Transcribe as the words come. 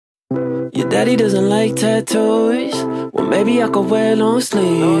daddy doesn't like tattoos. Well, maybe I could wear long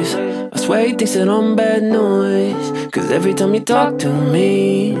sleeves. I swear he thinks that I'm bad noise, cause every time you talk to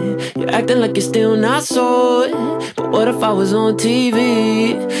me, you're acting like you're still not sold. But what if I was on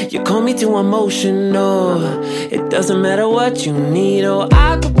TV? You call me too emotional. It doesn't matter what you need. Oh,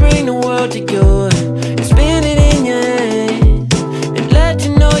 I could bring the world to you and spin it in your hand and let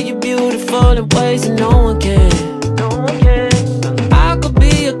you know you're beautiful in ways that no one can. I could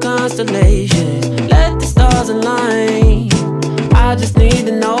be a constellation, let the stars align. I just need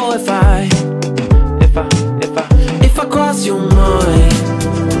to know if I cross your mind.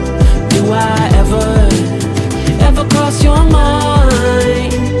 Do I ever cross your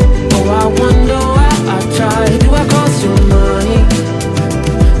mind? Oh, I wonder why I try. Do I cross your mind?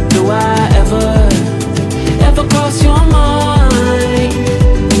 Do I ever cross your mind?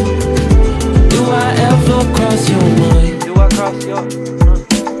 Do I ever cross your mind? Do I cross your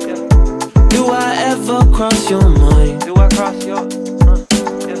yeah. Do I ever cross your mind? Do I cross your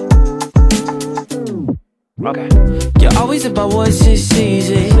yeah. Okay. You're always about what's just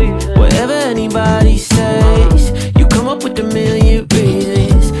easy. Whatever anybody says, you come up with a million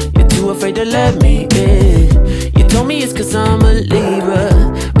reasons. You're too afraid to let me in. You told me it's cause I'm a Libra,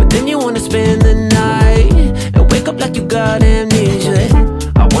 but then you wanna spend the night and wake up like you got amnesia.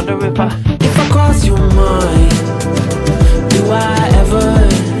 I wonder if I cross your mind. Do I ever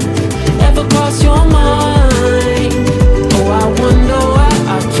cross your mind? Oh, I wonder why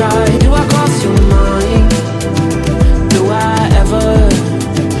I try. Do I cross your mind? Do I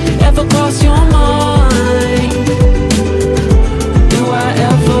ever cross your mind? Do I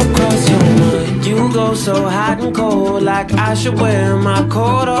ever cross your mind? You go so hot and cold, like I should wear my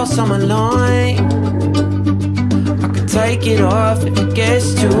coat all summer long. I could take it off if it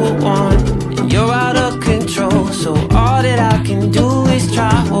gets too warm, and you're out of control. So all that I can do is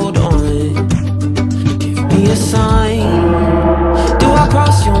try, hold on. Give me a sign. Do I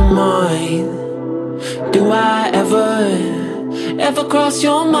cross your mind? Do I ever cross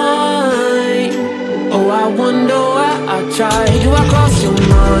your mind? Oh, I wonder why I try. Do I cross your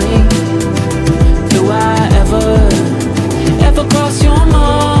mind? Do I